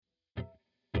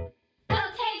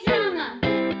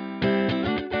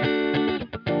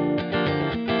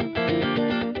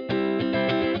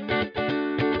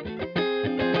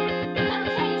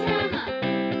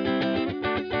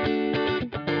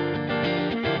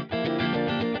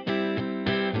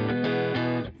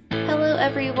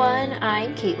everyone,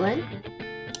 I'm Caitlin.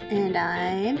 And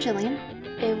I'm Jillian.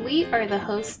 And we are the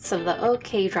hosts of the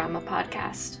OK Drama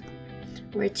podcast.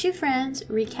 We're two friends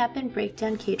recap and break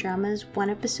down K-dramas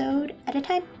one episode at a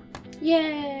time.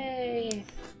 Yay!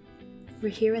 We're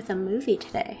here with a movie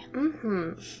today.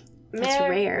 Mm-hmm. That's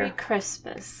rare. Merry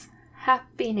Christmas.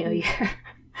 Happy New Year.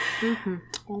 Mm-hmm.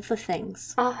 All the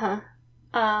things. Uh-huh.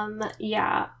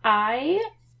 Yeah, I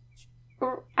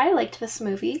liked this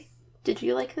movie. Did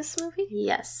you like this movie?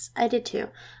 Yes, I did too.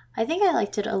 I think I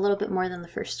liked it a little bit more than the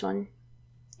first one.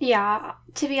 Yeah,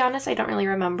 to be honest, I don't really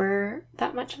remember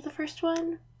that much of the first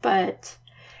one, but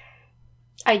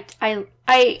I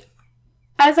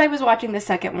as I was watching the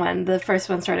second one, the first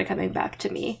one started coming back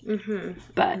to me. Mm-hmm.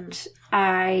 But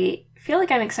I feel like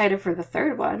I'm excited for the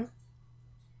third one.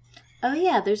 Oh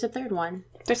yeah, there's a third one.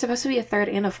 There's supposed to be a third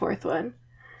and a fourth one.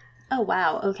 Oh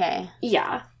wow, okay.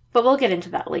 Yeah, but we'll get into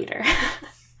that later.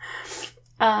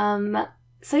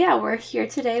 So yeah, we're here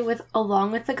today with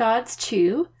Along with the Gods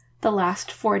 2, The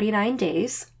Last 49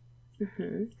 Days.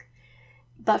 Mm-hmm.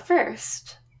 But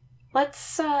first,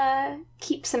 let's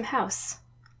keep some house.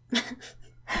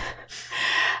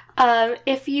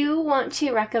 If you want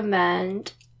to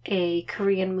recommend a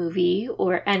Korean movie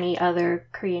or any other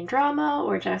Korean drama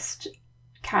or just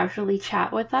casually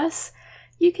chat with us,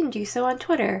 you can do so on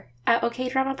Twitter at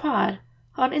OKDramaPod,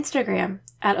 on Instagram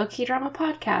at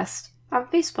OKDramaPodcast, on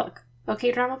Facebook,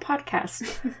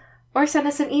 OKDramaPodcast, or send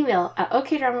us an email at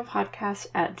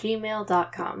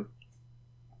okdramapodcast@gmail.com.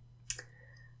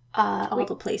 All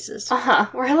the places.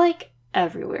 We're like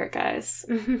everywhere, guys.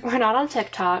 We're not on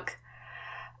TikTok.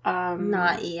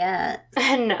 Not yet.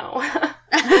 No.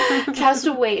 Just has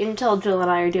to wait until Jill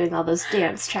and I are doing all those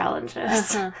dance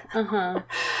challenges. We're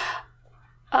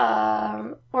not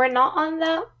on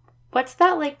that. What's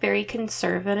that, like, very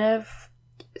conservative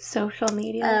social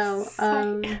media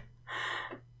site?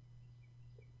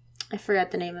 I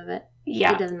forgot the name of it.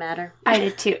 Yeah. It doesn't matter. I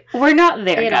did too. We're not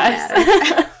there, guys.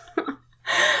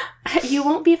 You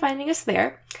won't be finding us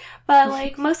there. But,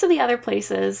 like, most of the other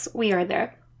places, we are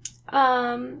there.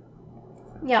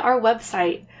 Yeah, our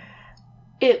website,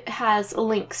 it has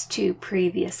links to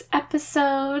previous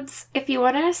episodes. If you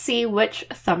want to see which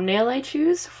thumbnail I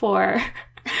choose for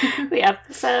the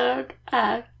episode,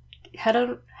 head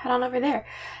on over there.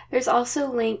 There's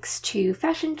also links to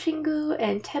Fashion Chingu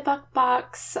and Tebak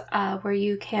Box, where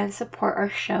you can support our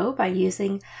show by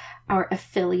using our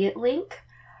affiliate link.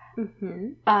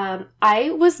 Mm-hmm. I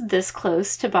was this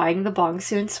close to buying the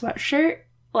Bongsoon sweatshirt,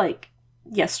 like,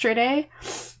 yesterday.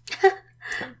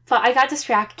 But I got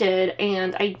distracted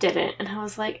and I didn't. And I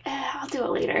was like, I'll do it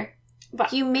later.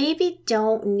 But you maybe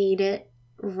don't need it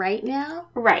right now.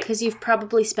 Right. Because you've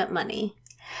probably spent money.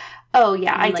 Oh,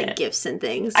 yeah, I did. Like, gifts and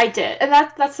things. I did. And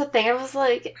that's the thing. I was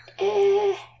like,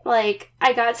 Like,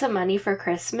 I got some money for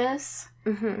Christmas.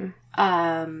 Mm-hmm.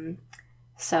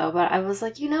 But I was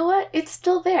like, you know what? It's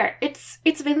still there. It's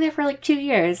been there for like 2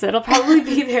 years. It'll probably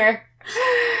be there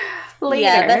later.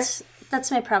 Yeah,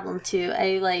 that's my problem too.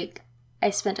 I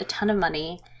spent a ton of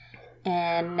money,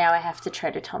 and now I have to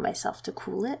try to tell myself to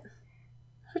cool it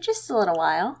for just a little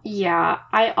while. Yeah,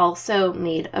 I also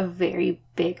made a very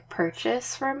big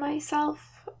purchase for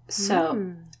myself,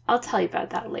 so I'll tell you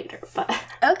about that later. But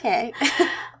okay.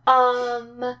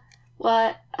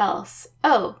 What else?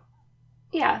 Oh,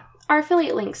 yeah, our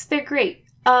affiliate links, they're great.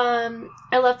 I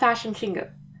love Fashion Chingu.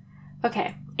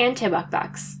 Okay, and Tebak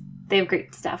Box. They have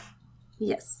great stuff.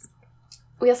 Yes.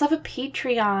 We also have a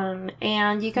Patreon,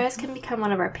 and you guys can become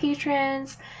one of our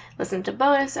patrons, listen to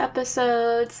bonus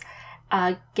episodes,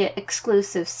 get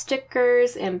exclusive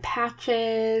stickers and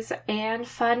patches, and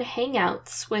fun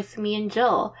hangouts with me and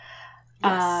Jill.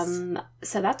 Yes.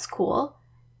 So that's cool.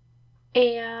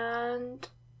 And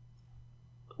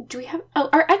do we have... Oh,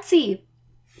 our Etsy!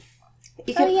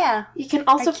 You can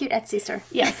also... Our cute Etsy store.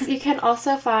 Yes, you can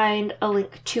also find a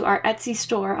link to our Etsy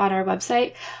store on our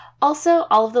website. Also,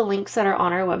 all of the links that are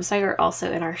on our website are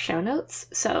also in our show notes,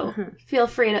 so feel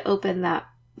free to open that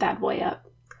bad boy up.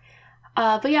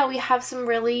 But yeah, we have some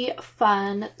really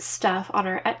fun stuff on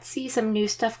our Etsy, some new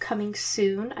stuff coming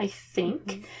soon, I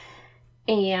think.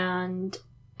 And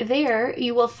there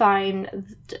you will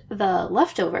find the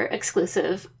leftover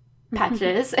exclusive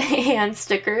patches and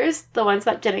stickers, the ones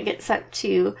that didn't get sent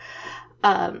to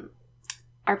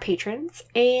our patrons,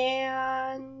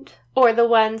 or the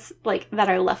ones like that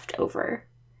are left over.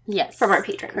 Yes, from our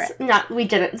patrons. Correct. We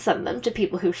didn't send them to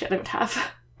people who shouldn't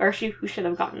have, or who should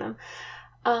have gotten them.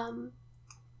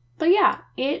 But yeah,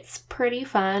 it's pretty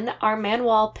fun. Our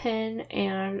Manwal pin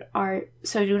and our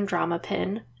Sojun drama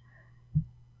pin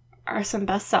are some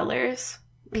bestsellers.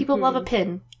 People love a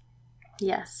pin.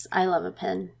 Yes, I love a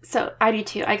pin. So I do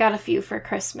too. I got a few for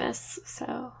Christmas.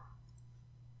 So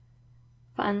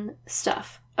fun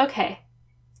stuff. Okay.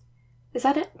 Is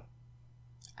that it?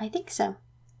 I think so.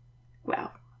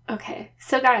 Wow. Okay.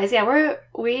 So guys, yeah,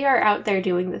 we are out there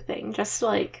doing the thing. Just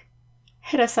like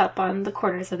hit us up on the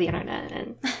corners of the internet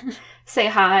and say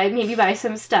hi, maybe buy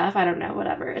some stuff. I don't know,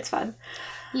 whatever. It's fun.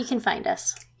 You can find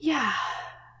us. Yeah.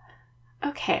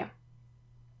 Okay.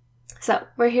 So,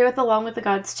 we're here with Along with the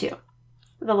Gods 2.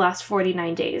 The last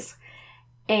 49 days.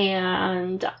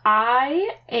 And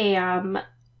I am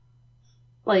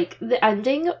like, the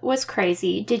ending was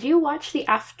crazy. Did you watch the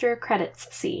after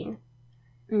credits scene?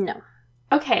 No.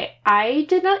 Okay, I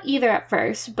did not either at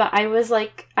first, but I was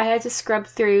like, I had to scrub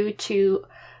through to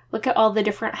look at all the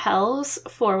different hells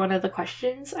for one of the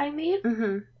questions I made.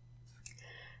 Mm-hmm.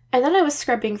 And then I was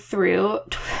scrubbing through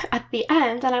at the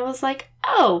end, and I was like,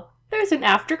 oh, there's an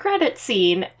after credit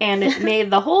scene. And it made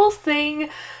the whole thing,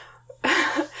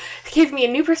 gave me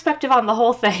a new perspective on the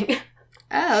whole thing.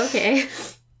 Oh, okay.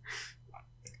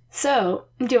 So,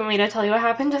 do you want me to tell you what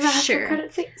happened in the after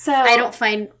credit scene? So I don't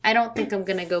think I'm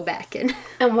gonna go back and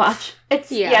watch. It's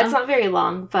it's not very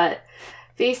long, but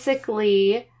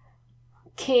basically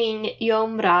King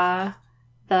Yomra,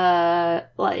 the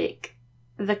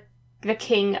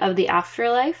king of the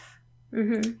afterlife,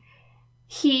 mm-hmm.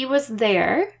 he was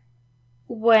there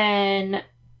when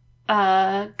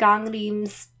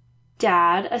Gangrim's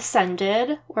dad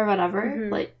ascended or whatever,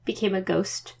 mm-hmm. Became a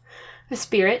ghost, a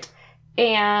spirit.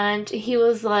 And he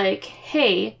was like,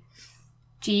 hey,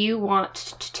 do you want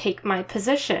to take my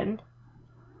position?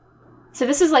 So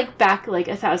this is back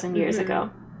 1,000 years mm-hmm. ago.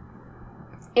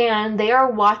 And they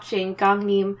are watching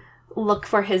Gangnim look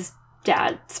for his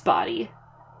dad's body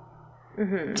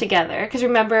mm-hmm. together. Because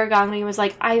remember, Gangnim was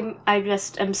like,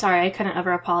 I'm sorry, I couldn't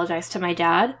ever apologize to my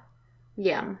dad.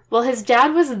 Yeah. Well, his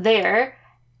dad was there,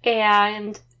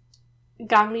 and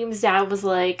Gangnim's dad was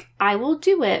like, I will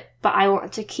do it, but I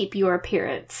want to keep your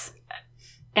appearance.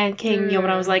 And King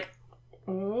Yomra was like,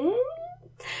 mm?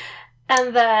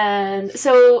 And then,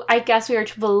 so I guess we are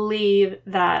to believe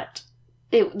that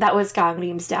that was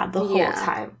Gangnim's dad the whole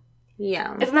time.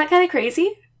 Yeah. Isn't that kind of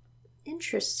crazy?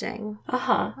 Interesting.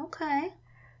 Uh-huh. Okay.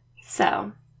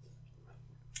 So,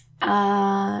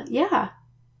 yeah.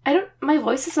 My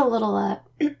voice is a little, I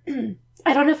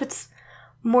don't know if it's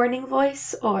morning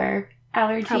voice or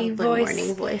allergy Probably voice.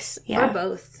 Morning voice. Yeah. Or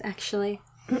both, actually.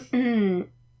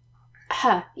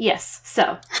 Yes.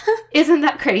 So, isn't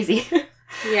that crazy?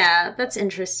 Yeah, that's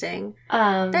interesting.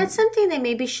 That's something they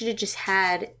maybe should have just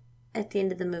had at the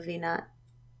end of the movie, not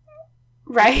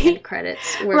right at the end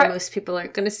credits, where most people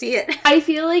aren't going to see it. I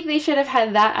feel like they should have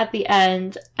had that at the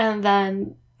end, and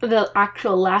then the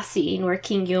actual last scene where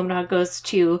King Yomra goes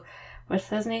to, what's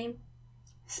his name?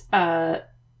 Su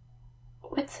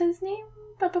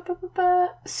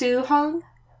Hong?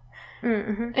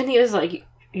 Mm-hmm. And he was like,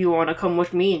 you want to come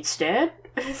with me instead?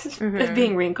 Of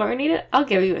being reincarnated? I'll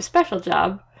give you a special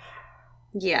job.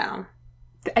 Yeah.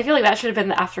 I feel like that should have been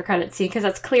the after credit scene, because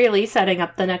that's clearly setting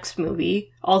up the next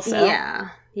movie also.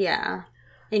 Yeah.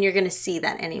 And you're going to see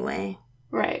that anyway.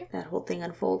 Right. That whole thing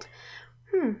unfold.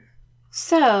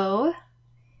 So,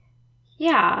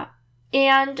 yeah.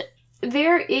 And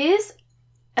there is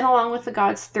an Along with the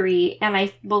Gods 3, and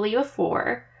I believe a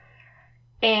 4.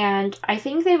 And I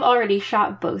think they've already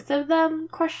shot both of them, ?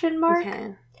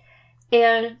 Okay.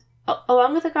 And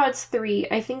Along with the Gods 3,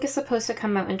 I think is supposed to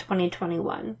come out in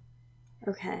 2021.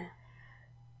 Okay.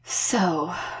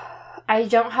 So, I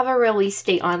don't have a release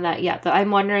date on that yet, but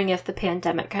I'm wondering if the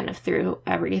pandemic kind of threw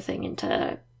everything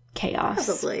into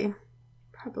chaos.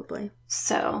 Probably.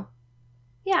 So,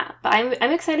 yeah. But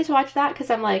I'm excited to watch that, because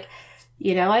I'm like,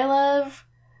 I love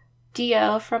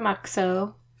Dio from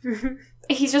EXO.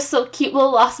 He's just so cute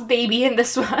little lost baby in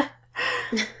this one.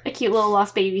 A cute little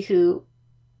lost baby who,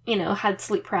 had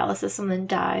sleep paralysis and then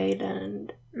died,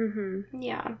 and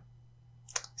yeah.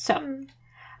 So,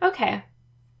 okay.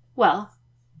 Well,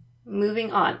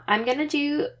 moving on. I'm gonna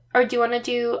do, or do you want to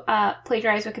do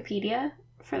plagiarize Wikipedia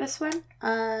for this one?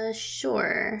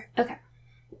 Sure. Okay.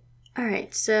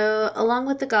 Alright, so Along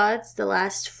with the Gods, The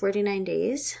Last 49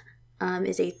 Days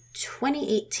is a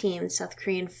 2018 South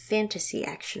Korean fantasy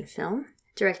action film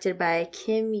directed by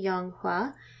Kim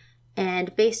Young-hwa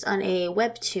and based on a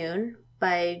webtoon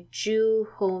by Ju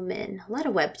Ho-min. A lot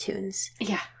of webtoons.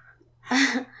 Yeah.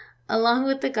 Along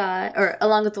with the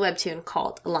webtoon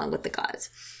called Along with the Gods.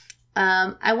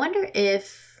 I wonder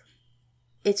if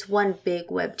it's one big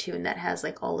webtoon that has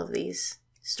all of these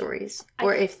stories,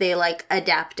 or if they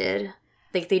adapted,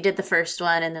 they did the first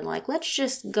one and then let's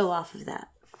just go off of that.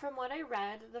 from what I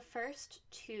read, the first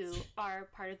 2 are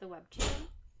part of the webtoon.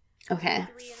 Okay.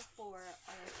 3 and 4 are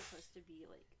supposed to be,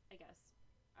 like, I guess,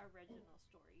 original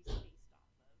stories based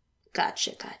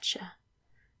off of. Gotcha.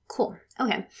 Cool.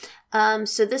 Okay.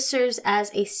 So this serves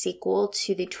as a sequel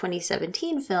to the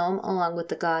 2017 film Along with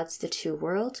the Gods, The Two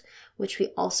Worlds, which we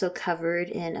also covered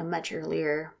in a much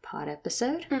earlier pod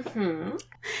episode. Mm-hmm.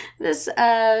 This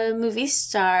movie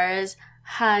stars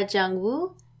Ha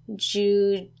Jung-woo,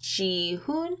 Ju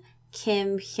Ji-hoon,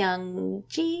 Kim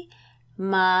Hyung-ji,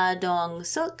 Ma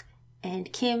Dong-suk,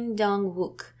 and Kim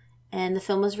Dong-wook. And the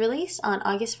film was released on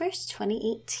August 1st,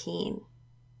 2018.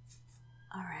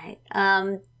 All right.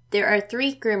 There are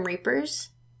 3 Grim Reapers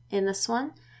in this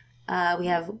one. We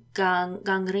have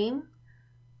Gangrim,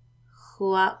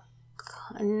 Huak.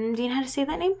 Do you know how to say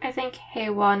that name? I think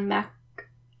Haewon Mak.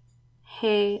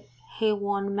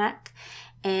 Haewon Mak,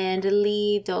 and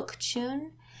Lee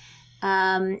Dok-chun.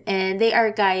 And they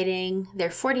are guiding their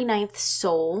 49th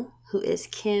soul, who is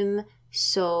Kim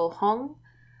So-hong,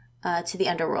 to the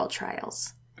underworld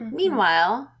trials. Mm-hmm.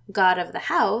 Meanwhile, God of the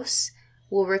House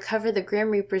will recover the Grim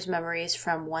Reaper's memories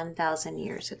from 1,000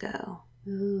 years ago.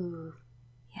 Ooh.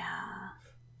 Yeah.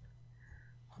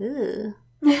 Ooh.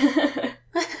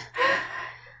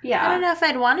 Yeah. I don't know if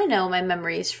I'd want to know my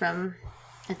memories from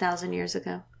 1,000 years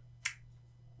ago.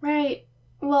 Right.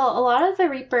 Well, a lot of the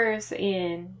Reapers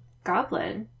in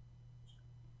Goblin,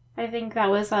 I think that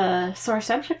was a sore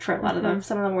subject for a lot of them.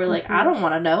 Some of them were like, I don't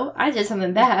want to know. I did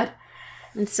something bad.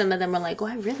 And some of them were like,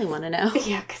 I really want to know.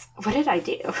 Yeah, because what did I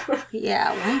do?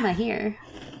 Yeah, why am I here?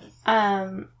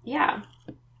 Yeah.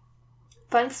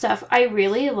 Fun stuff. I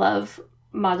really love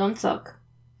Ma Dong-suk.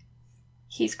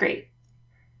 He's great.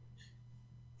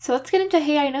 So let's get into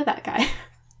Hey, I Know That Guy.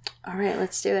 All right,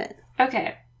 let's do it.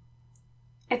 Okay.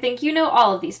 I think you know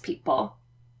all of these people.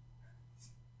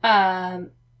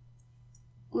 Lim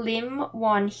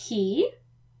Won-hee,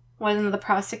 one of the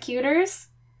prosecutors.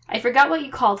 I forgot what you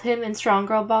called him in Strong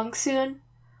Girl Bong Soon.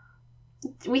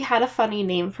 We had a funny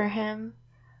name for him,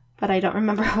 but I don't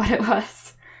remember what it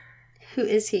was. Who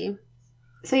is he?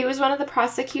 So he was one of the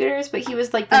prosecutors, but he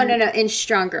was like... no, in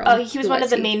Strong Girl. Oh, he was one of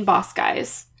the main boss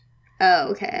guys. Oh,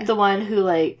 okay. The one who,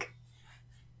 like...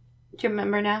 Do you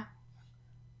remember now?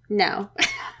 No.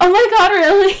 Oh my god,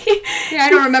 really? Yeah, I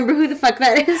don't remember who the fuck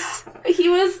that is. He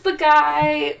was the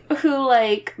guy who,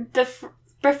 like,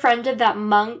 befriended that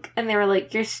monk, and they were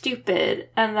like, you're stupid.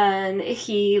 And then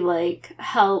he, like,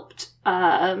 helped,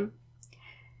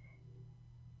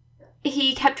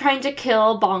 he kept trying to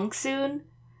kill Bong Soon,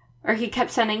 or he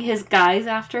kept sending his guys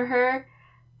after her,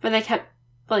 but they kept,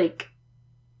 like,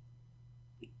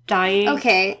 dying.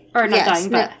 Okay. Or not dying,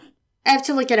 but... No. I have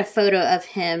to look at a photo of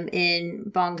him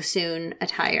in Bong Soon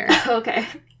attire. Okay.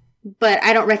 But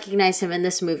I don't recognize him in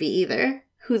this movie either.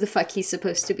 Who the fuck he's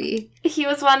supposed to be? He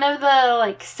was one of the,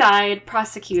 like, side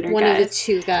prosecutor guys. One of the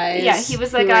 2 guys. Yeah, he was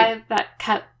the guy that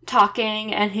kept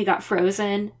talking and he got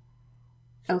frozen.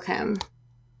 Okay. I'm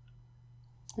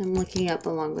looking up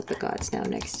Along with the Gods now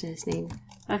next to his name.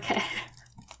 Okay.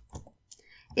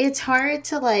 It's hard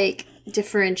to, like,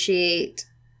 differentiate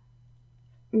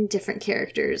different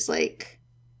characters, like...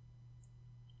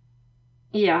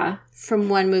 Yeah. From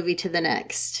one movie to the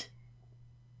next.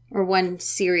 Or one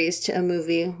series to a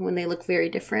movie when they look very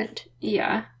different.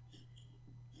 Yeah.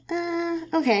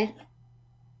 Okay.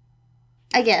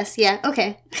 I guess, yeah,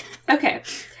 okay. Okay.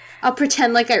 I'll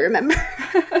pretend like I remember.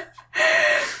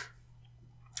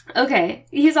 Okay.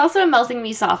 He's also in Melting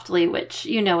Me Softly, which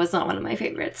you know is not one of my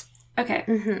favorites. Okay.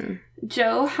 Mm-hmm.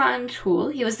 Jo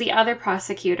Han-chul, he was the other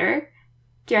prosecutor.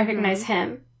 Do you recognize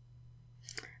him?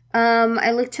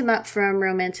 I looked him up from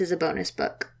Romance is a Bonus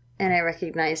Book, and I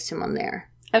recognized him on there.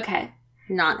 Okay.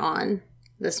 Not on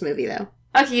this movie, though.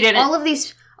 Okay, you didn't? All of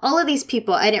these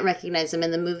people, I didn't recognize them in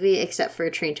the movie, except for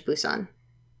Train to Busan.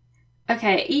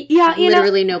 Okay, yeah,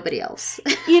 literally nobody else.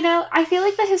 I feel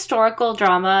like the historical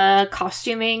drama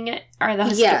costuming, or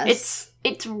the yes.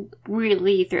 it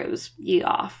really throws you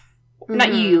off. Mm-hmm.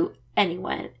 Not you,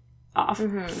 anyone off.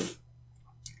 Mm-hmm.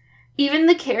 Even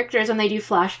the characters, when they do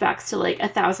flashbacks to, like,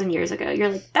 1,000 years ago, you're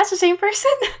like, that's the same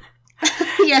person?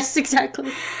 Yes,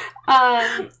 exactly.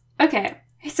 Okay.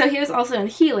 So he was also in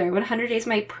Healer, 100 Days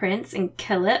My Prince, and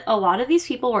Kill It. A lot of these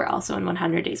people were also in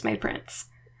 100 Days My Prince.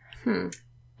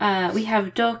 We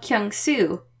have Do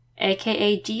Kyung-soo,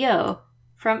 a.k.a. Dio,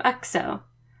 from EXO.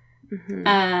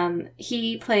 Mm-hmm.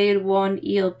 He played Won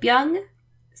Il-byung,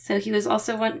 so he was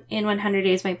also in 100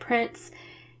 Days My Prince.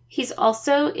 He's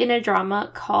also in a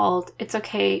drama called It's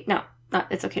Okay... No,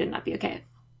 not It's Okay to Not Be Okay.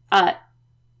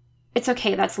 It's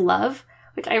Okay, That's Love,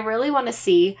 which I really want to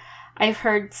see. I've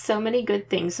heard so many good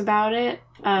things about it.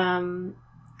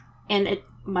 and it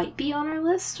might be on our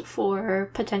list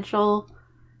for potential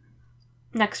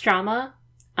next drama.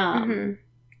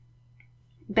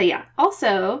 But yeah,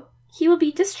 also, he will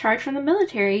be discharged from the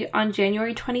military on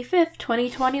January 25th,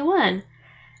 2021.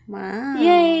 Wow.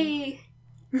 Yay!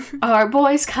 Our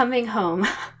boy's coming home.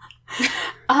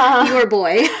 Your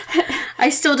boy. I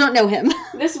still don't know him.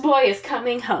 This boy is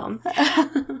coming home.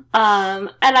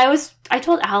 And I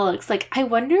told Alex, like, I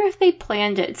wonder if they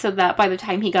planned it so that by the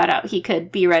time he got out, he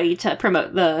could be ready to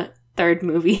promote the third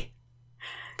movie.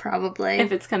 Probably.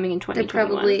 If it's coming in 2021. They're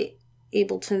probably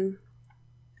able to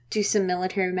do some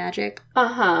military magic.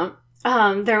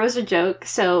 There was a joke.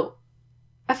 So,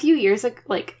 a few years,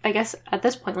 like, I guess at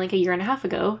this point, like a year and a half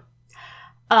ago,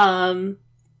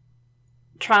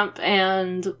 Trump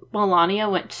and Melania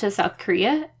went to South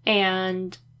Korea,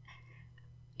 and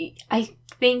I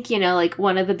think, you know, like,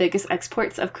 one of the biggest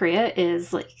exports of Korea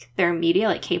is, like, their media,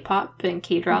 like K-pop and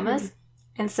K-dramas.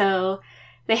 And so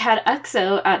they had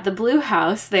EXO at the Blue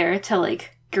House there to,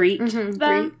 like, greet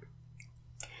them.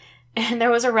 And there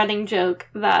was a running joke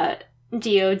that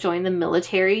Dio joined the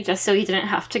military just so he didn't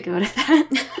have to go to that.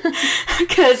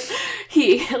 Because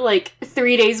he, like,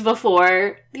 3 days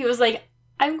before, he was like,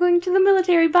 I'm going to the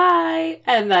military, bye!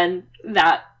 And then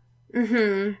that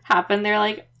happened. They're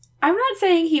like, I'm not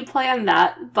saying he planned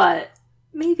that, but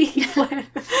maybe he planned.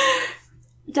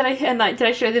 Did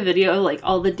I share the video of, like,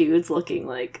 all the dudes looking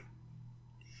like,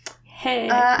 hey?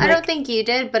 I don't think you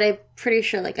did, but I'm pretty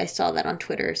sure, like, I saw that on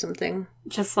Twitter or something.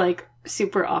 Just, like,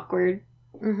 super awkward.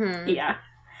 Yeah.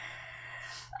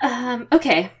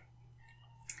 Okay.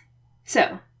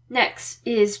 So, next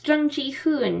is Jung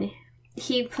Ji-hoon.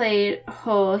 He played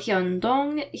Ho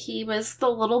Hyun-dong. He was the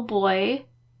little boy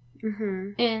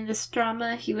in this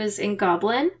drama. He was in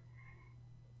Goblin.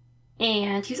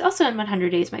 And he was also in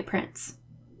 100 Days, My Prince.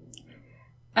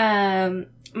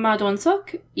 Ma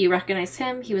Dong-seok, you recognize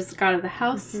him. He was the god of the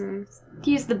house.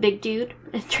 He was the big dude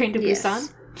in Train to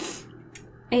Busan.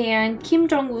 And Kim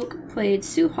Jong-wook played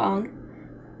Soo-hong,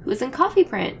 who was in Coffee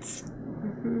Prince.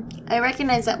 I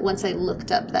recognized that once I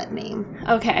looked up that name.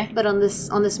 Okay. But on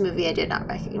this movie, I did not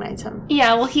recognize him.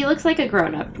 Yeah, well, he looks like a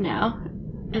grown-up now.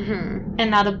 And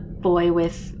not a boy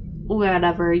with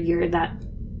whatever year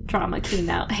that drama came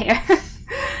out hair.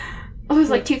 It was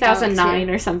like 2009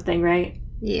 or something, right?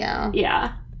 Yeah.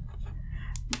 Yeah.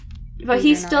 But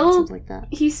he still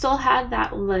had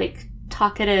that, like,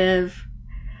 talkative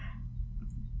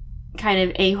kind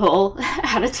of a-hole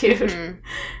attitude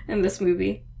in this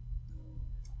movie.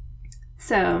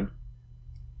 So,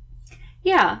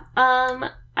 yeah.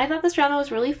 I thought this drama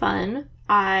was really fun.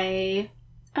 Oh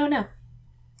no.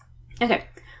 Okay.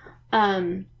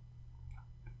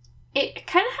 It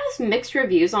kind of has mixed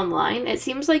reviews online. It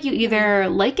seems like you either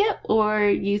like it or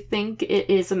you think it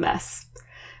is a mess.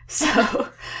 So,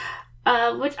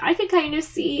 which I could kind of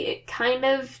see. It kind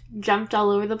of jumped all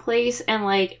over the place, and,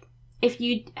 like, if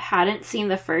you hadn't seen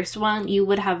the first one, you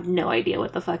would have no idea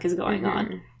what the fuck is going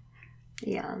on.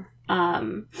 Yeah.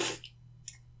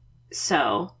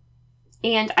 So,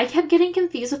 and I kept getting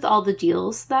confused with all the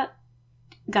deals that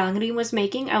Gangri was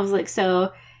making. I was like,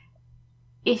 so,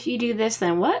 if you do this,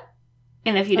 then what?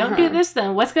 And if you don't do this,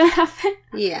 then what's gonna happen?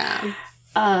 Yeah.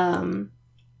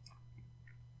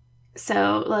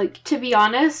 So, like, to be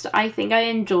honest, I think I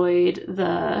enjoyed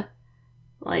the,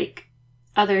 like,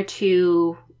 other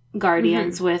two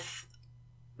guardians with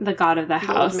the god of the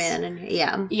house. Old man and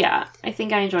yeah, I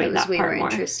think I enjoyed that was part way more.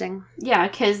 Interesting. Yeah,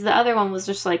 because the other one was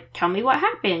just like, tell me what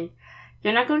happened.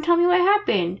 You're not going to tell me what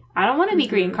happened. I don't want to be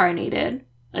reincarnated.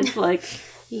 It's like,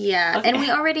 yeah, okay. And we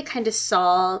already kind of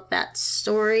saw that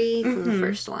story from the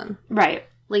first one, right?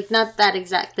 Like, not that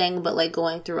exact thing, but, like,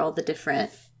 going through all the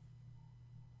different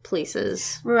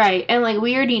places, right? And, like,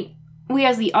 we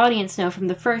as the audience know from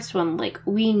the first one, like,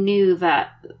 we knew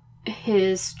that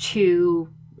his two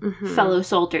fellow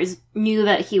soldiers knew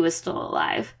that he was still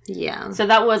alive. Yeah. So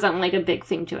that wasn't, like, a big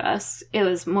thing to us. It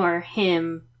was more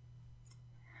him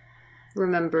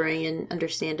remembering and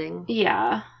understanding.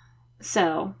 Yeah.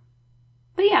 So,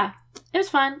 but yeah, it was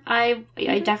fun. I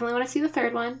definitely want to see the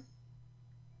third one.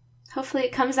 Hopefully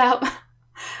it comes out.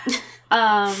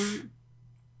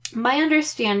 My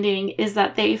understanding is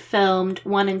that they filmed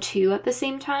 1 and 2 at the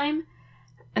same time,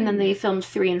 and then they filmed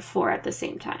 3 and 4 at the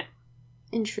same time.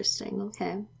 Interesting.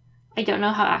 Okay. I don't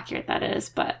know how accurate that is,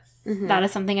 but that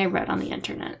is something I read on the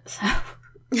internet. So,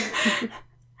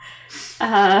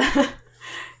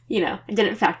 you know, I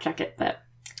didn't fact check it, but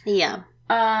yeah.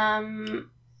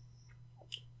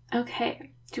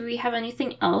 Okay. Do we have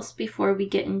anything else before we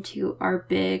get into our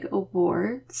big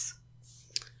awards?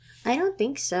 I don't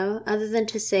think so, other than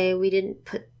to say we didn't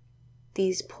put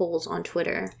these polls on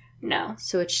Twitter. No.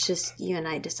 So it's just you and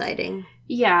I deciding.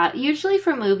 Yeah, usually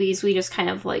for movies, we just kind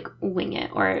of, like, wing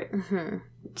it, or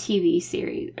TV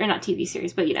series, or not TV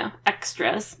series, but,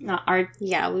 extras, not our...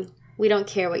 Yeah, we don't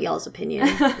care what y'all's opinion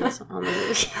is on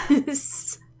the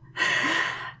movies.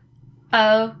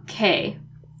 Okay.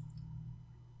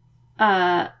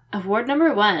 Award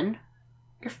number 1.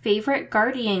 Your favorite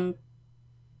guardian.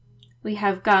 We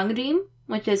have Gangrim,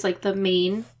 which is, like, the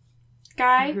main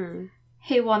guy.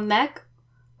 Haewon Mek,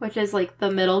 which is, like, the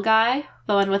middle guy,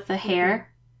 the one with the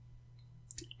hair.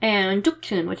 And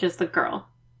Dukchun, which is the girl.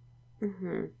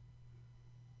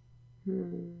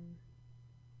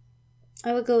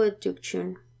 I would go with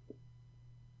Dukchun.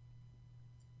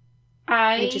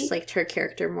 I just liked her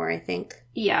character more, I think.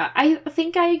 Yeah, I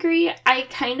think I agree. I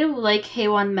kind of like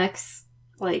Haewon Mek's,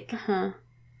 like,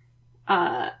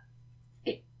 kind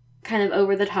of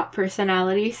over-the-top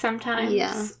personality sometimes.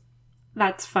 Yeah.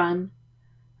 That's fun.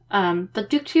 But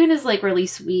Dukchun is, like, really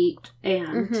sweet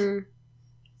and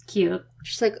cute.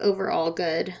 Just, like, overall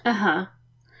good. Uh-huh.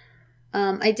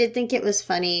 I did think it was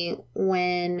funny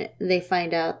when they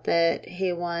find out that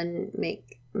Haewon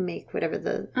make whatever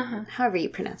the however you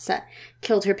pronounce that,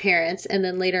 killed her parents, and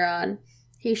then later on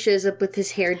he shows up with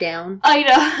his hair down. I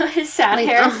know, his sad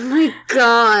hair. Oh my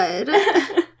god.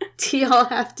 Do y'all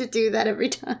have to do that every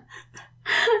time?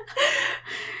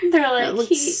 They're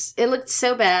like, it looked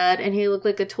so bad, and he looked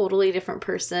like a totally different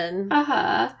person.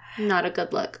 Not a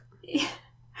good look.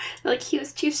 Like, he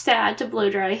was too sad to blow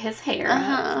dry his hair.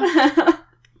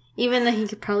 Even though he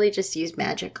could probably just use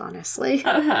magic, honestly.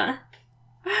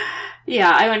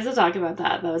 Yeah, I wanted to talk about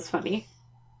that. That was funny.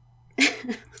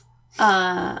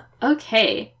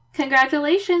 Okay.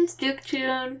 Congratulations,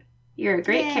 Dukchun. You're a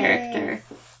great character.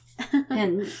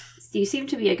 And you seem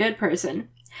to be a good person.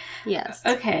 Yes.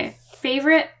 Okay.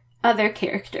 Favorite other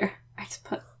character. I just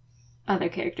put other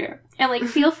character. And, like,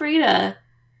 feel free to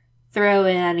throw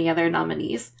in any other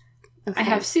nominees. Okay. I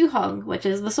have Soo-hong, which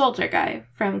is the soldier guy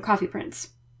from Coffee Prince.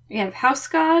 We have House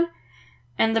God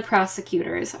and the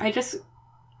prosecutors. I just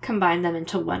combined them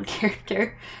into one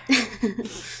character.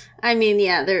 I mean,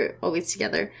 yeah, they're always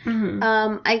together.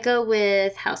 I go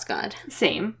with House God.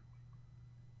 Same.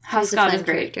 House God is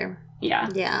great. Character. Yeah.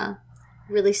 Yeah.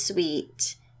 Really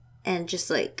sweet and just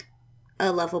like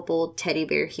a lovable teddy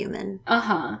bear human.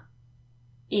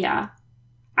 Yeah.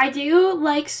 I do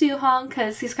like Soo-hong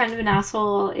because he's kind of an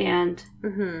asshole and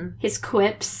his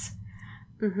quips.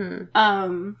 But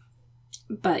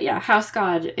yeah, House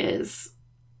God is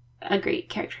a great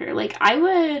character. Like, I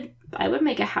would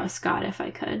make a House God if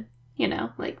I could.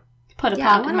 Like, put a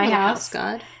pot in my house. House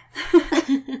God.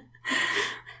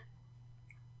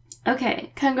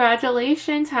 Okay,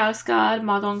 congratulations, House God,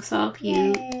 Ma Dong-seok.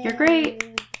 You're great.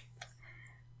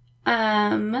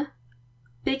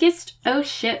 Biggest oh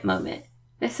shit moment.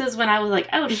 This is when I was like,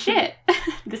 oh shit,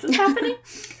 this is happening?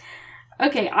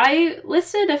 Okay, I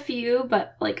listed a few,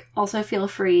 but, like, also feel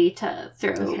free to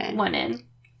throw one in.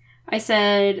 I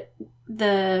said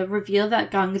the reveal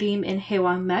that Gangrim and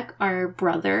Haewon Mek are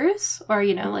brothers, or,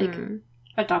 like,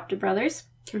 adopted brothers.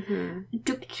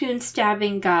 Dukchun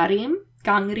stabbing Gangrim.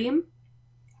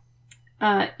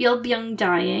 Il-byung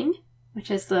dying, which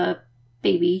is the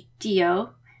baby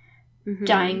Dio,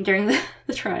 dying during the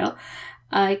trial.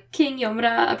 King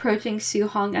Yomura approaching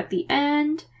Soo-hong at the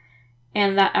end,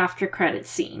 and that after credit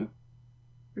scene.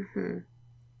 Do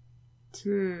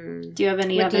you have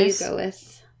any others? What do you go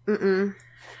with?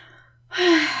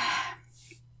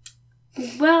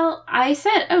 Well, I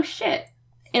said, oh shit,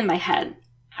 in my head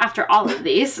after all of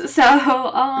these. So,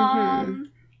 I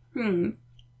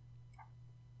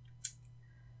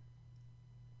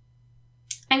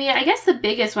mean, I guess the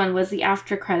biggest one was the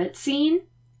after credit scene.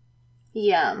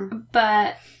 Yeah.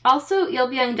 But also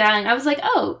Il-byung dying. I was like,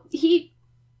 oh, he's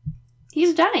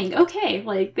dying. Okay.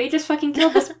 Like, they just fucking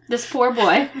killed this poor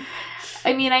boy.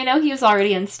 I mean, I know he was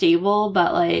already unstable,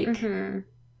 but, like,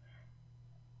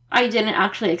 I didn't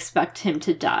actually expect him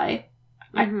to die.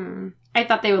 I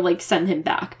thought they would, like, send him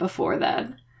back before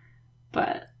then.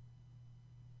 But,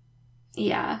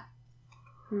 yeah.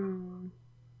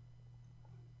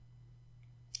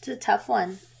 It's a tough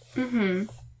one.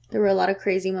 There were a lot of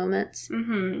crazy moments.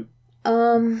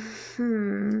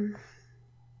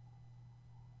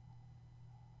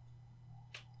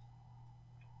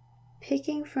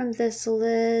 Picking from this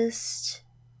list,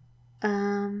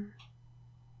 I'll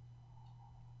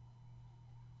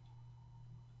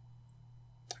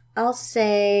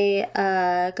say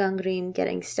Gangrim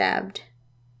getting stabbed.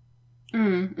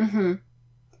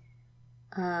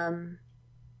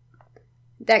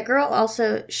 That girl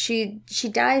also, she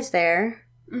dies there,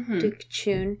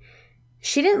 Dukchun,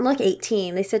 She didn't look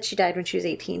 18. They said she died when she was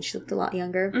 18. She looked a lot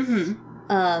younger.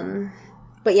 Mm-hmm.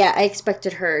 But yeah, I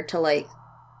expected her to, like,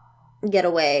 get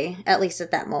away, at least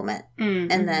at that moment.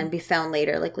 Mm-hmm. And then be found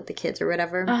later, like, with the kids or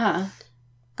whatever.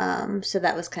 So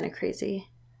that was kind of crazy.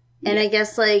 And I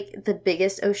guess, like, the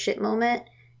biggest oh shit moment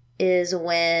is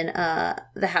when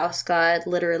the house god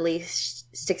literally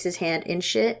sticks his hand in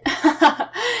shit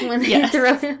when they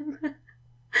throw him.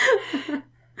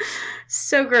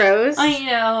 So gross. I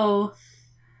know.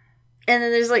 And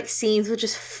then there's, like, scenes with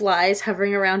just flies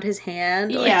hovering around his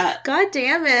hand. Like, Yeah. God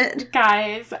damn it.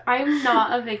 Guys, I'm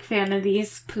not a big fan of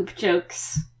these poop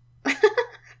jokes.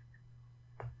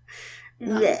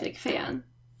 Not a big fan.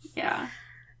 Yeah.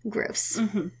 Gross.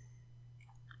 Mm-hmm.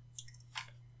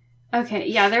 Okay,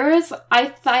 yeah, I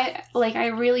thought, like, I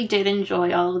really did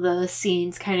enjoy all of the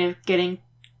scenes kind of getting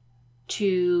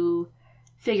to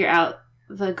figure out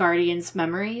the Guardian's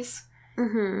memories.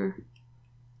 Mm-hmm.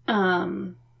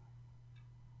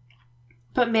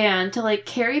 But man, to, like,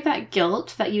 carry that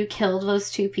guilt that you killed those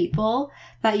two people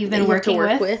that you've been working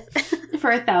with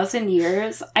for 1,000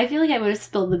 years, I feel like I would have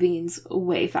spilled the beans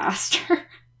way faster.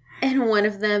 And one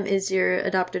of them is your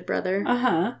adopted brother.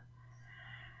 Uh-huh.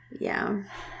 Yeah.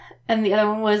 And the other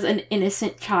one was an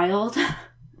innocent child.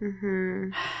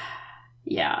 Mm-hmm.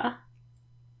 Yeah.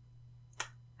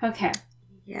 Okay.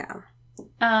 Yeah.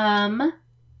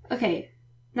 Okay.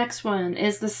 Next one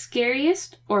is the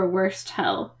scariest or worst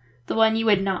hell. The one you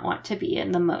would not want to be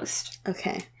in the most.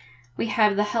 Okay. We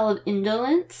have the Hell of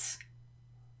Indolence,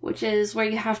 which is where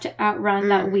you have to outrun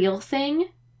that wheel thing.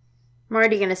 I'm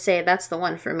already going to say that's the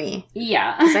one for me.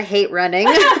 Yeah. Because I hate running.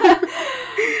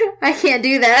 I can't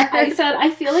do that. I said,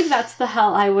 I feel like that's the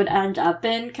hell I would end up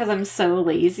in because I'm so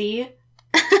lazy.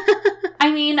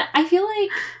 I mean, I feel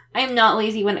like I'm not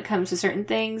lazy when it comes to certain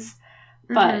things,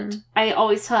 but I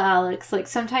always tell Alex, like,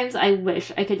 sometimes I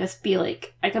wish I could just be,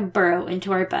 like, I could burrow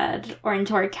into our bed or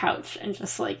into our couch and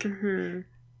just, like,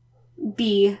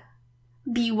 be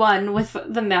one with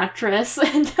the mattress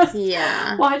and just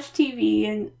watch TV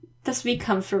and just be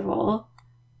comfortable.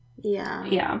 Yeah.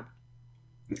 Yeah.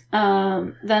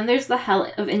 Then there's the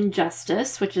Hell of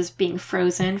Injustice, which is being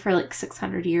frozen for, like,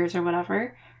 600 years or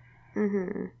whatever.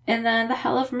 Mm-hmm. And then the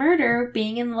Hell of Murder,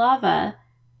 being in lava.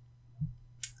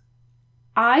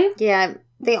 Yeah,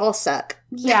 they all suck.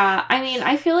 Yeah, I mean,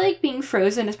 I feel like being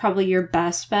frozen is probably your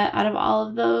best bet out of all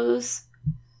of those.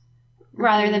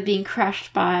 Rather than being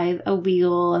crushed by a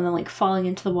wheel and then, like, falling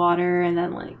into the water and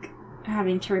then, like,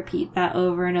 having to repeat that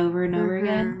over and over and over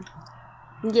again.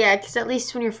 Yeah, because at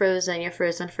least when you're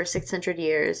frozen for 600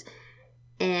 years.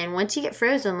 And once you get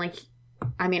frozen, like,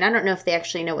 I mean, I don't know if they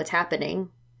actually know what's happening.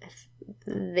 If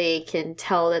they can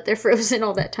tell that they're frozen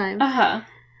all that time. Uh-huh.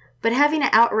 But having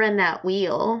to outrun that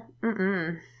wheel,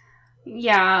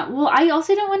 Yeah, well, I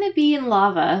also don't want to be in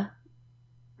lava.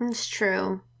 It's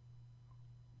true.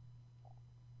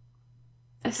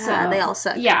 So, they all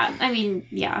suck. Yeah, I mean,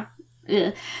 yeah.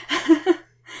 Ugh.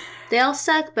 They all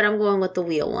suck, but I'm going with the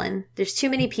wheel one. There's too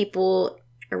many people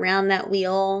around that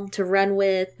wheel to run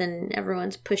with, and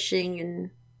everyone's pushing,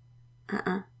 and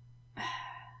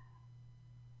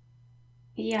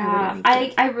Yeah,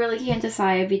 I really can't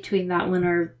decide between that one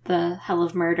or the Hell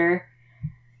of Murder,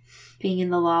 being in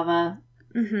the lava.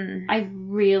 I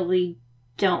really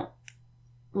don't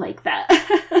like that.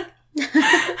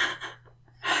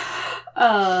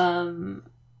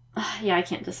 Yeah, I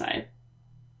can't decide.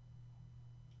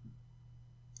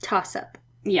 Toss up.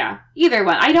 Yeah, either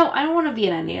one. I don't want to be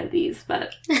in any of these,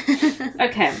 but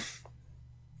okay.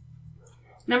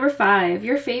 Number 5,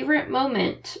 your favorite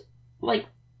moment, like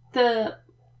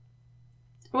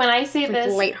when I say like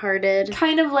this, lighthearted,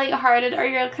 kind of lighthearted, or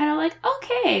you're kind of like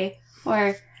okay,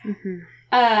 or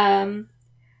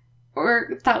or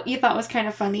you thought was kind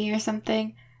of funny or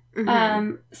something.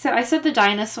 So I said the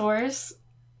dinosaurs,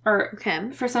 or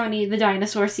for somebody the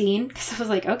dinosaur scene, because I was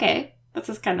like, okay, this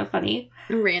is kind of funny.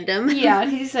 Random. Yeah,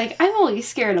 he's like, I'm only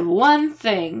scared of one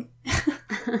thing.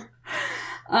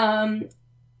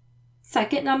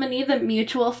 Second nominee, the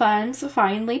mutual funds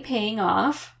finally paying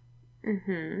off.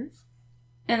 And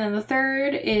then the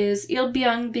third is Il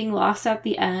Byung being lost at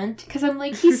the end, because I'm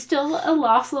like, he's still a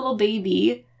lost little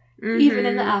baby, even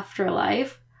in the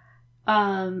afterlife.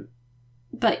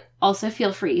 But also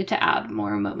feel free to add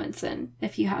more moments in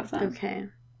if you have them. Okay.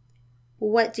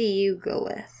 What do you go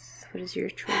with? What is your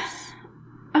choice?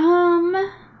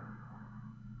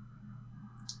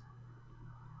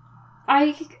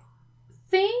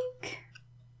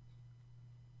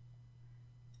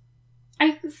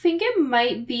 I think it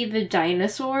might be the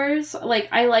dinosaurs. Like,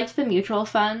 I liked the mutual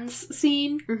funds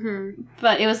scene,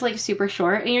 but it was, like, super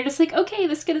short, and you're just like, okay,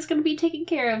 this kid is gonna be taken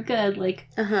care of, good, like,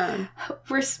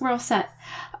 we're all set.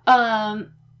 But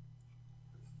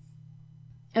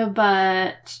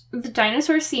the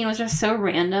dinosaur scene was just so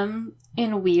random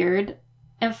and weird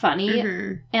and funny,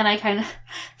 and I kind of,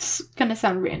 it's gonna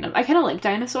sound random, I kind of like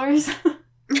dinosaurs.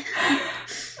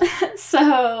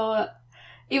 So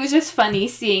it was just funny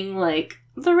seeing, like,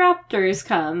 the raptors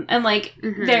come, and, like,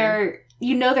 they're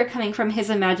coming from his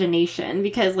imagination,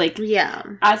 because, like,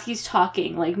 as he's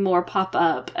talking, like, more pop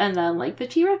up, and then, like, the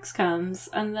T-Rex comes,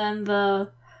 and then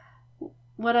the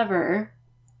whatever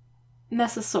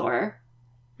Mesosaur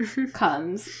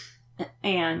comes,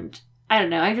 and I don't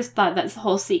know, I just thought that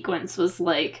whole sequence was,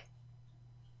 like,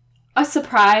 a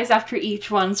surprise after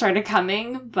each one started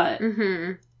coming, but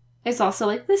it's also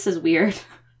like, this is weird.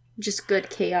 Just good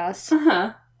chaos.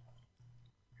 Uh-huh.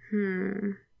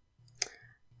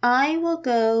 I will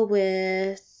go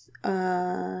with,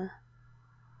 I'll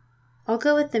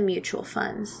go with the mutual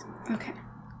funds. Okay.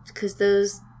 Because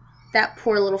that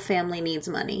poor little family needs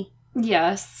money.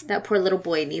 Yes. That poor little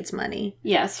boy needs money.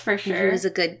 Yes, for sure.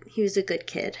 He was a good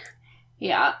kid.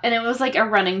 Yeah, and it was, like, a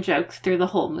running joke through the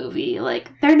whole movie.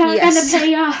 Like, they're not gonna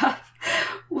pay off!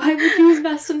 Why would you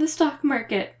invest in the stock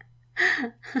market?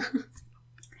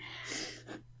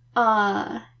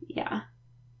 Yeah.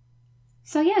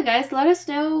 So, yeah, guys, let us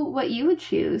know what you would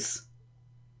choose.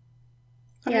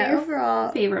 Yeah,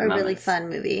 overall, favorite moments? Really fun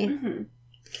movie.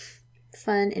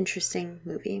 Fun, interesting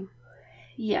movie.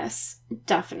 Yes,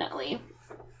 definitely.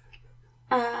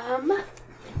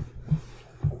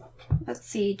 Let's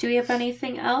see. Do we have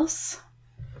anything else?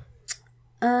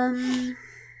 Well,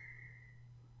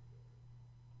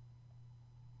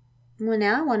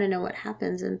 now I want to know what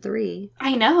happens in 3.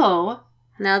 I know.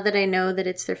 Now that I know that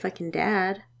it's their fucking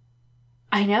dad.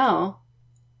 I know.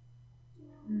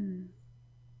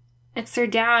 It's their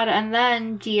dad, and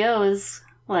then Gio is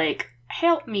like,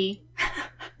 help me.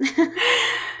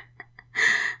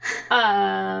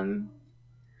 I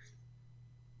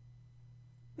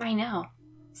know.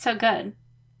 So good.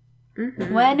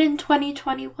 When in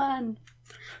 2021?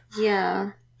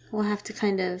 Yeah. We'll have to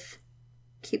kind of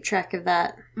keep track of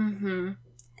that.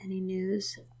 Any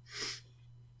news?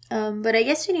 But I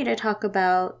guess we need to talk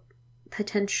about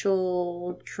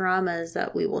potential dramas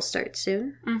that we will start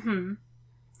soon.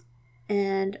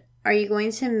 And are you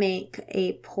going to make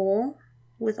a poll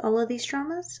with all of these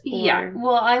dramas? Or? Yeah.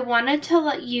 Well, I wanted to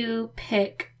let you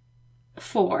pick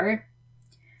 4.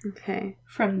 Okay.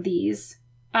 From these.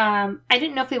 I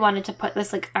didn't know if we wanted to put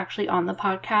this, like, actually on the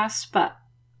podcast, but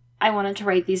I wanted to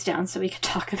write these down so we could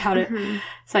talk about it,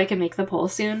 so I can make the poll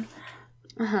soon.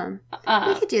 We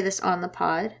could do this on the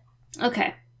pod.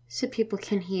 Okay. So people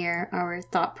can hear our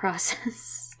thought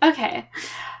process. Okay.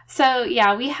 So,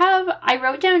 yeah, I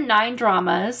wrote down 9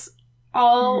 dramas,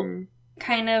 all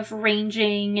kind of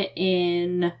ranging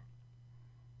in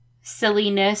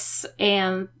silliness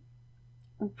and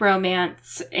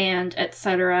romance and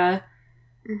etc.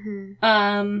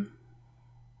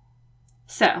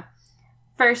 So,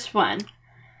 first one.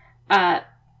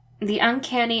 The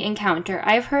Uncanny Encounter.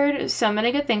 I've heard so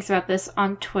many good things about this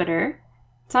on Twitter.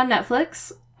 It's on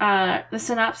Netflix. The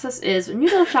synopsis is,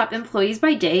 noodle shop employees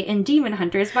by day and demon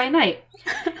hunters by night.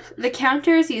 The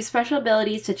counters use special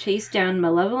abilities to chase down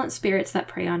malevolent spirits that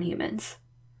prey on humans.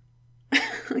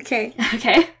 Okay.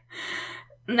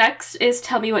 Next is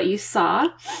Tell Me What You Saw.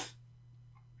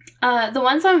 The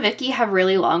ones on Viki have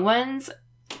really long ones.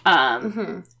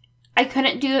 I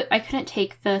couldn't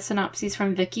take the synopses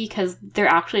from Viki because they're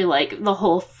actually, like, the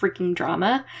whole freaking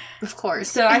drama. Of course.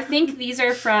 So I think these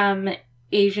are from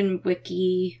Asian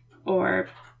Wiki or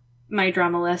My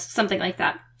Drama List, something like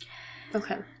that.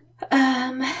 Okay.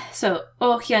 So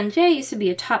Oh Hyun-jae used to be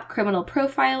a top criminal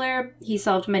profiler. He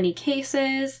solved many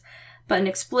cases, but an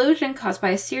explosion caused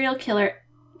by a serial killer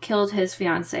killed his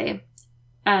fiancée.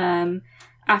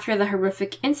 After the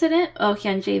horrific incident, Oh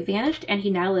Hyun-jae vanished and he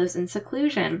now lives in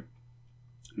seclusion.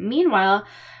 Meanwhile,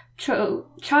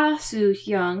 Cha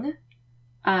Soo-hyung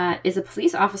is a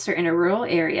police officer in a rural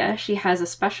area. She has a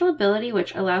special ability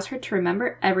which allows her to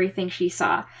remember everything she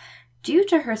saw. Due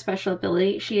to her special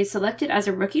ability, she is selected as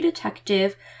a rookie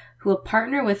detective who will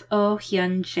partner with Oh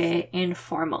Hyun-jae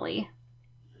informally.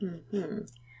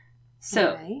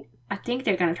 So, right. I think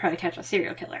they're going to try to catch a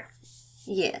serial killer.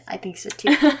 Yeah, I think so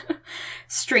too.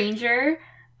 Stranger.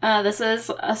 This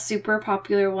is a super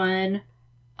popular one.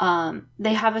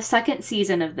 They have a second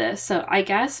season of this, so I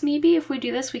guess maybe if we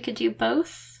do this, we could do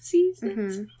both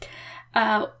seasons.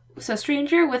 So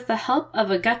Stranger, with the help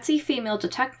of a gutsy female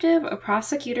detective, a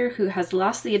prosecutor who has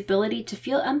lost the ability to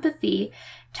feel empathy,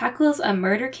 tackles a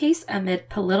murder case amid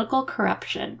political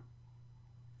corruption.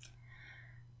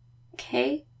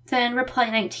 Okay, then Reply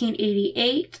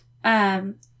 1988.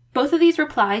 Both of these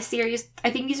Reply series,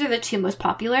 I think these are the two most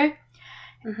popular.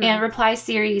 Mm-hmm. And Reply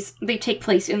series, they take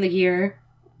place in the year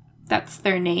that's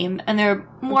their name. And they're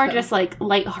more just like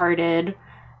lighthearted,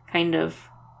 kind of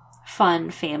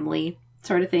fun family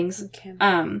sort of things. Okay.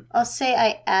 I'll say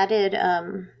I added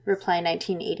Reply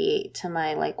 1988 to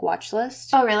my like watch list.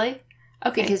 Oh, really?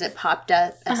 Okay. Because it popped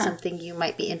up as something you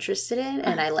might be interested in,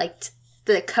 and I liked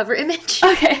the cover image.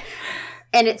 Okay.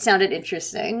 And it sounded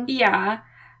interesting. Yeah.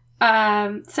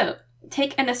 So,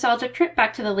 take a nostalgic trip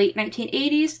back to the late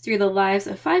 1980s through the lives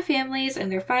of 5 families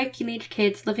and their 5 teenage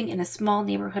kids living in a small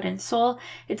neighborhood in Seoul.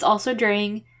 It's also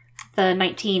during the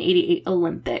 1988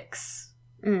 Olympics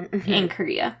in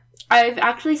Korea. I've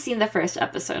actually seen the first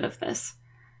episode of this.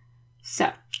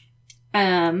 So,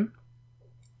 Reply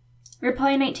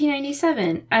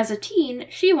 1997. As a teen,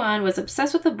 Siwon was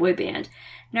obsessed with a boy band.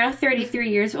 Now 33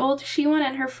 years old, Siwon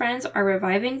and her friends are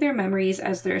reviving their memories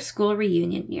as their school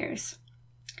reunion nears.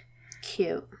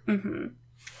 Cute.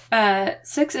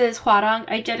 6 is Hwarang.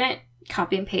 I didn't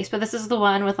copy and paste, but this is the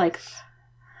one with, like,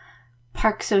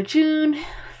 Park Seo-joon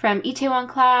from Itaewon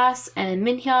Class and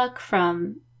Minhyuk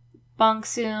from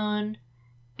Bongsoon.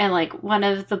 And, like, one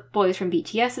of the boys from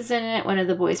BTS is in it. One of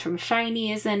the boys from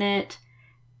SHINee is in it.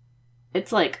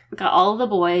 It's, like, got all the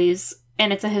boys,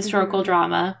 and it's a historical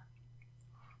drama.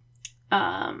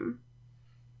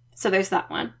 So there's that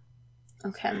one.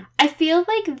 Okay. I feel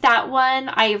like that one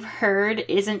I've heard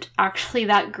isn't actually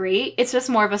that great. It's just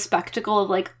more of a spectacle of,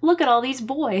 like, look at all these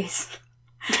boys.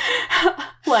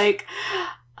 Like,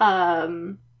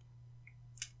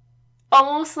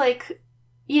 almost like,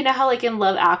 you know how, like, in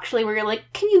Love Actually, where you're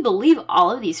like, can you believe all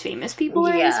of these famous people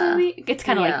are in this movie? It's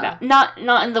kind of like that. Not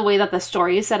in the way that the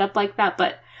story is set up like that,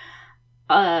 but,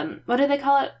 what do they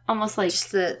call it? Almost like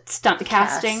just the stunt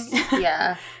casting.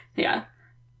 Yeah. Yeah.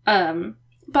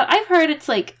 But I've heard it's,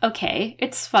 like, okay.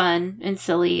 It's fun and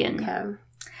silly and... Okay.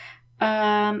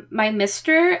 My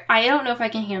Mister, I don't know if I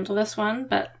can handle this one,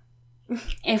 but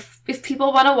if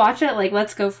people want to watch it, like,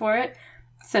 let's go for it.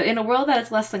 So, in a world that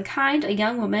is less than kind, a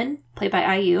young woman, played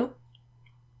by IU,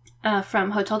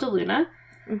 from Hotel de Luna,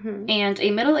 and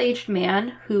a middle-aged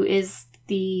man who is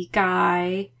the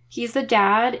guy... He's the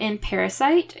dad in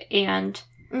Parasite and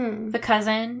the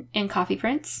cousin in Coffee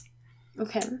Prince.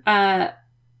 Okay.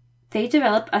 They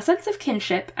develop a sense of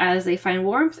kinship as they find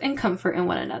warmth and comfort in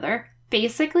one another.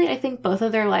 Basically, I think both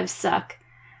of their lives suck.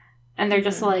 And they're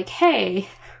just like, hey...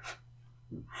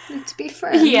 Let's be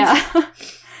friends. Yeah.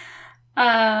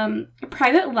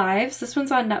 Private Lives. This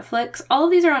one's on Netflix. All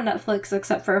of these are on Netflix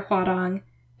except for Hwarang.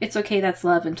 It's Okay, That's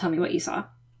Love, and Tell Me What You Saw.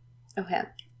 Okay.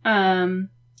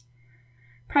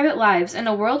 Private Lives. In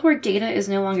a world where data is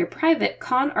no longer private,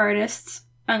 con artists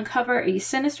uncover a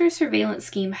sinister surveillance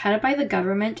scheme headed by the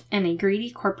government and a greedy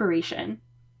corporation.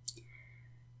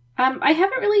 I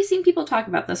haven't really seen people talk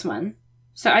about this one,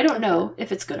 so I don't know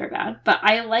if it's good or bad, but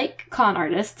I like con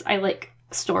artists. I like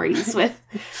stories with...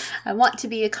 I want to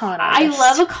be a con artist. I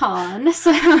love a con,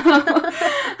 so...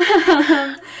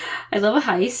 I love a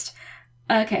heist.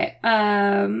 Okay,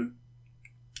 and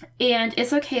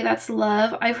It's Okay, That's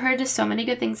Love. I've heard just so many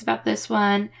good things about this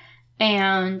one,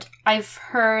 and I've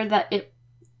heard that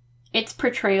its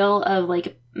portrayal of,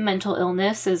 like, mental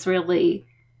illness is really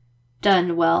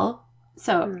done well.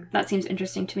 So that seems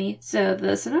interesting to me. So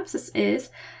the synopsis is,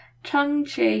 Chung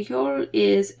Jae-hyul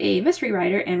is a mystery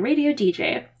writer and radio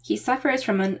DJ. He suffers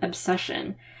from an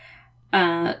obsession.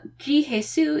 Ji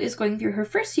Hye-soo is going through her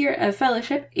first year of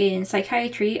fellowship in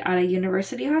psychiatry at a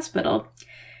university hospital.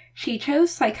 She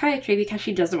chose psychiatry because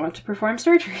she doesn't want to perform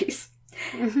surgeries.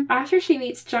 After she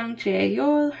meets Chung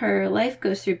Jae-hyul, her life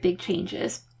goes through big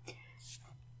changes.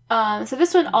 So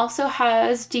this one also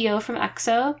has Dio from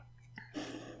EXO.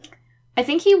 I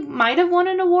think he might have won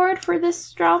an award for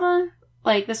this drama.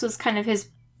 Like, this was kind of his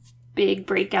big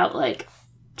breakout, like,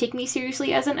 take me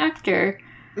seriously as an actor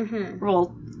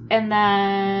role. And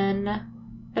then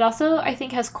it also, I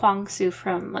think, has Kwang Soo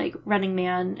from, like, Running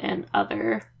Man and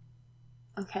other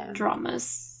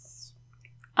dramas.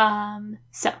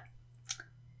 So.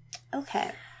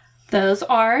 Okay. Those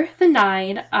are the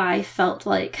 9 I felt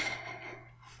like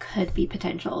could be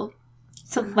potential.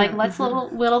 So, like, let's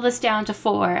whittle this down to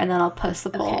 4, and then I'll post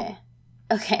the poll.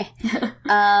 Okay.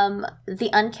 The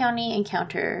Uncanny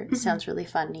Encounter sounds really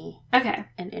funny. Okay.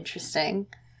 And interesting.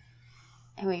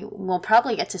 And we'll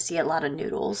probably get to see a lot of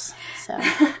noodles, so.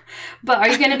 But are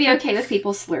you going to be okay with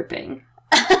people slurping?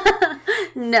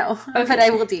 No, Okay. but I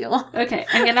will deal. Okay,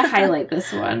 I'm gonna highlight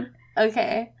this one.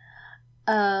 Okay.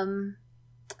 I'll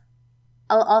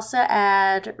also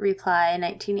add Reply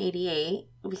 1988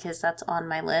 because that's on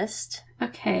my list.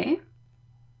 Okay.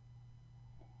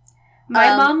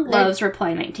 My mom they're- loves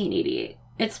Reply 1988.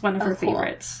 It's one of her cool.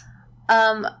 favorites.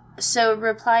 So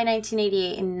Reply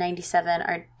 1988 and 97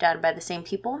 are done by the same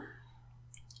people?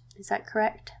 Is that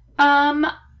correct?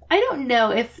 I don't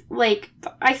know if, like,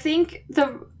 I think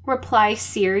the Reply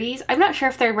series, I'm not sure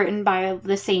if they're written by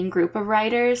the same group of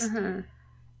writers.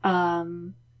 Mm-hmm.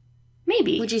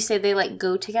 Maybe. Would you say they, like,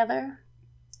 go together?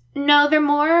 No, they're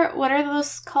more, what are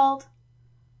those called?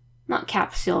 Not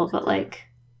capsule, but like...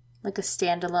 Like a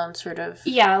standalone sort of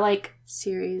Yeah, like...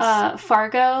 series?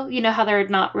 Fargo, you know how they're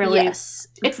not really... Yes.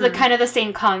 It's the kind of the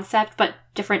same concept, but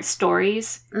different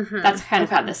stories. Mm-hmm. That's kind of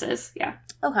how this is, yeah.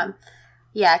 Okay.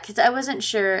 Yeah, because I wasn't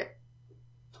sure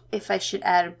if I should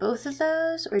add both of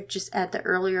those or just add the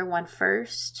earlier one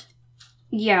first.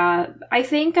 Yeah, I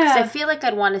think... 'Cause I feel like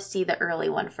I'd want to see the early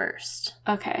one first.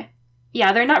 Okay.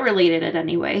 Yeah, they're not related in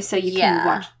any way, so you can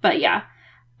watch... But yeah.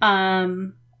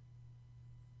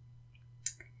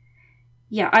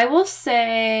 Yeah, I will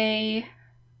say...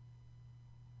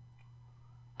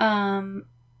 I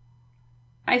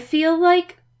feel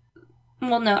like...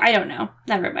 Well, no, I don't know.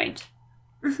 Never mind.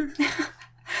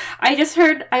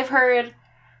 I've heard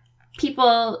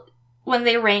people, when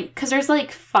they rank... Because there's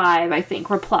like 5, I think,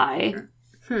 Reply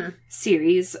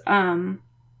series. And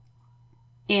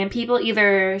people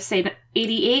either say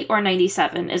 88 or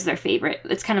 97 is their favorite.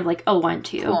 It's kind of like a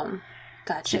 1-2 Cool.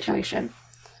 Gotcha. situation.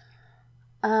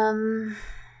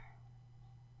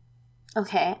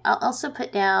 Okay. I'll also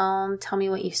put down Tell Me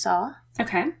What You Saw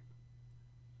Okay.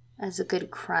 as a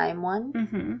good crime one.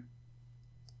 Mm-hmm.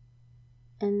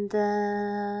 And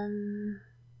then...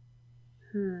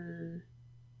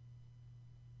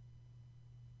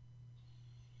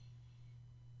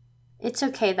 It's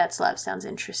Okay, That's Love sounds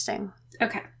interesting.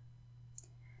 Okay.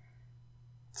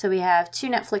 So we have 2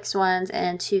 Netflix ones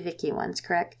and 2 Viki ones,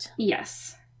 correct?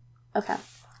 Yes. Okay,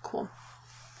 cool.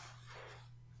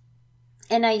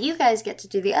 And now you guys get to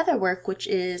do the other work, which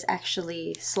is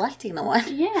actually selecting the one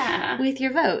Yeah. with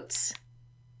your votes.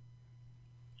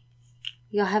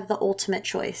 You'll have the ultimate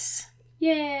choice.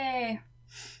 Yay.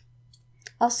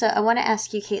 Also, I want to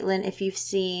ask you, Caitlin, if you've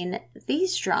seen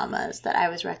these dramas that I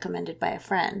was recommended by a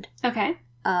friend. Okay.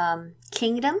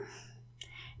 Kingdom?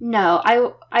 No,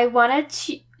 I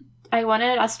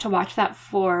wanted us to watch that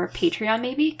for Patreon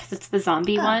maybe because it's the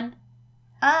zombie one.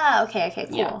 Ah, okay,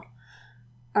 cool. Yeah.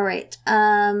 All right.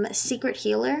 Secret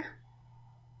Healer?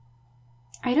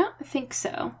 I don't think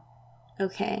so.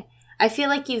 Okay. I feel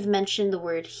like you've mentioned the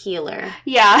word healer.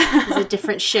 Yeah. It's a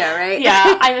different show, right?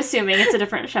 Yeah, I'm assuming it's a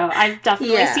different show. I've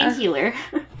definitely seen Healer.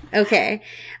 Okay.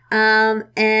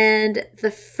 And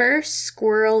The First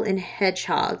Squirrel and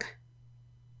Hedgehog.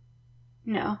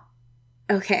 No.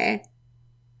 Okay.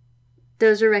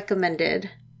 Those are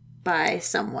recommended by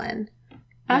someone.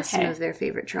 As some of their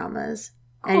favorite dramas.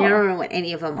 Cool. And I don't know what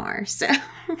any of them are, so.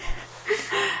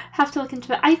 Have to look into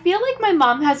that. I feel like my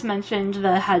mom has mentioned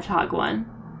the Hedgehog one.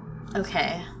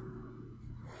 Okay.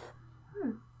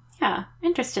 Yeah,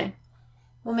 interesting.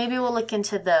 Well, maybe we'll look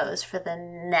into those for the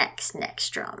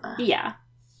next drama. Yeah.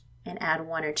 And add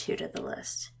 1 or 2 to the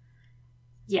list.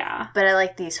 Yeah. But I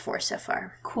like these 4 so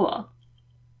far. Cool.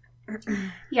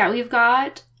 Yeah, we've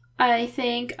got, I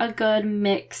think, a good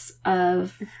mix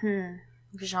of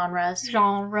Genres.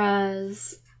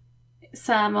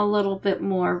 Some a little bit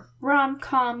more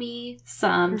rom-com-y,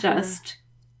 some just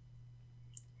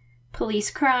police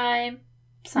crime,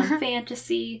 some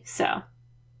fantasy. So.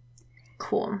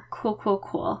 Cool.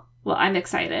 Cool. Well, I'm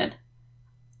excited.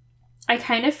 I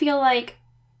kind of feel like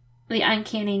The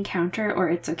Uncanny Encounter or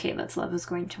It's Okay, That's Love is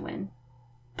going to win.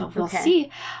 But we'll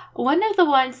see. One of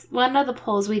the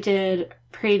polls we did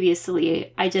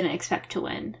previously, I didn't expect to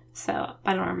win. So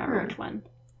I don't remember which one.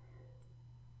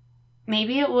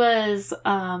 Maybe it was,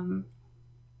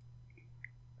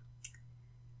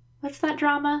 what's that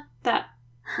drama that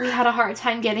we had a hard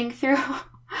time getting through?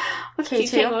 With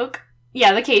K2? Wook?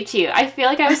 Yeah, the K2. I feel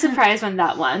like I was surprised when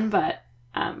that won, but,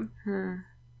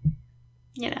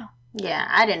 you know. Yeah,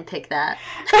 I didn't pick that.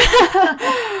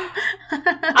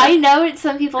 I know it's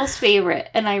some people's favorite,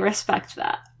 and I respect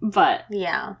that, but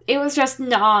yeah, it was just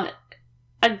not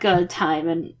a good time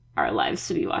in our lives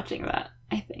to be watching that,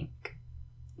 I think.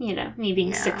 You know, me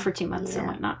being sick for 2 months and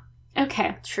whatnot.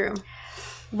 Okay. True.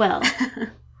 Well,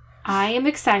 I am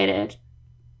excited.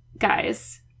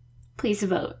 Guys, please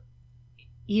vote.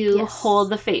 You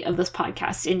hold the fate of this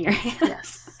podcast in your hands.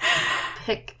 Yes.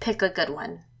 Pick a good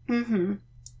one. Mm-hmm.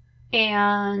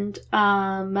 And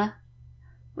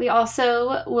we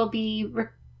also will be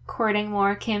recording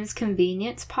more Kim's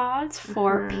Convenience Pods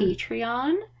for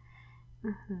Patreon.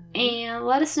 And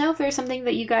let us know if there's something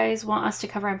that you guys want us to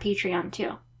cover on Patreon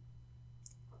too.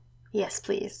 Yes,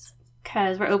 please.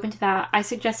 Because we're open to that. I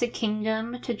suggested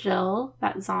Kingdom to Jill,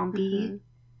 that zombie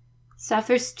stuff.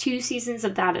 There's 2 seasons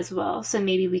of that as well. So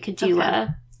maybe we could do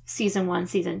a season 1,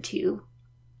 season 2.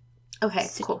 Okay,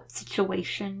 cool.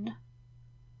 Situation.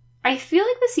 I feel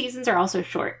like the seasons are also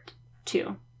short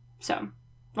too. So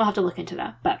we'll have to look into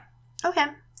that. But okay,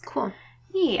 cool.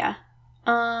 Yeah.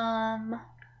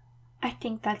 I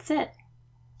think that's it.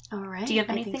 All right. Do you have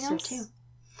anything else? So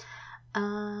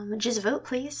too. Just vote,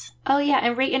 please. Oh, yeah.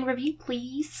 And rate and review,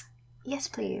 please. Yes,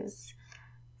 please.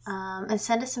 And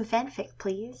send us some fanfic,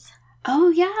 please. Oh,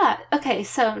 yeah. Okay,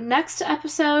 so next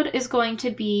episode is going to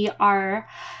be our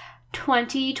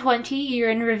 2020 year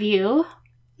in review.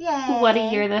 Yay. What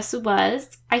a year this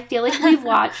was. I feel like we've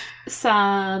watched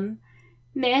some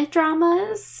meh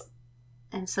dramas.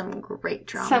 And some great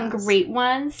dramas. Some great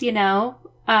ones, you know.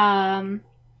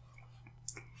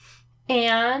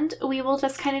 And we will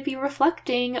just kind of be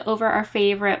reflecting over our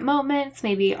favorite moments,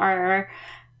 maybe our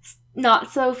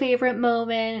not so favorite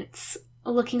moments,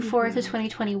 looking forward to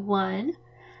 2021.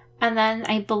 And then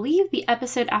I believe the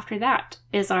episode after that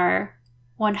is our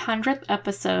 100th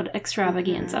episode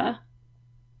extravaganza.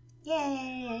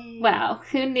 Yay! Wow,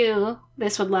 who knew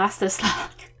this would last this long?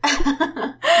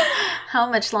 How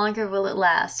much longer will it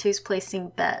last? Who's placing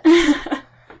bets?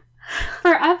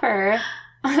 Forever.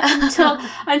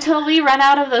 until we run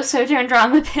out of those Sojourn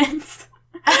drama pins.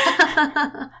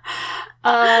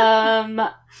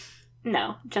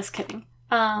 No, just kidding.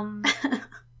 What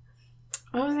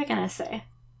was I gonna say?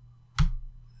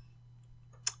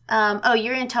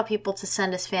 You're gonna tell people to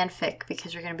send us fanfic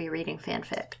because we're gonna be reading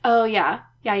fanfic. Oh yeah.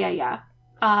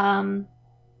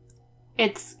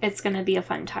 It's gonna be a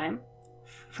fun time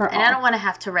for all. And I don't want to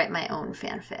have to write my own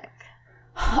fanfic.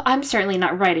 I'm certainly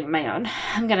not writing my own.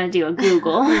 I'm gonna do a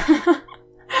Google.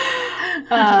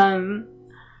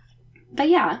 But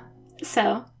yeah,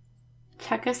 so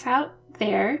check us out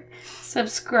there.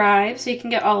 Subscribe so you can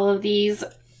get all of these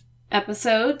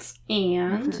episodes,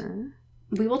 and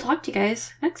we will talk to you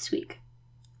guys next week.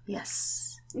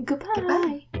 Yes.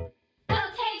 Goodbye.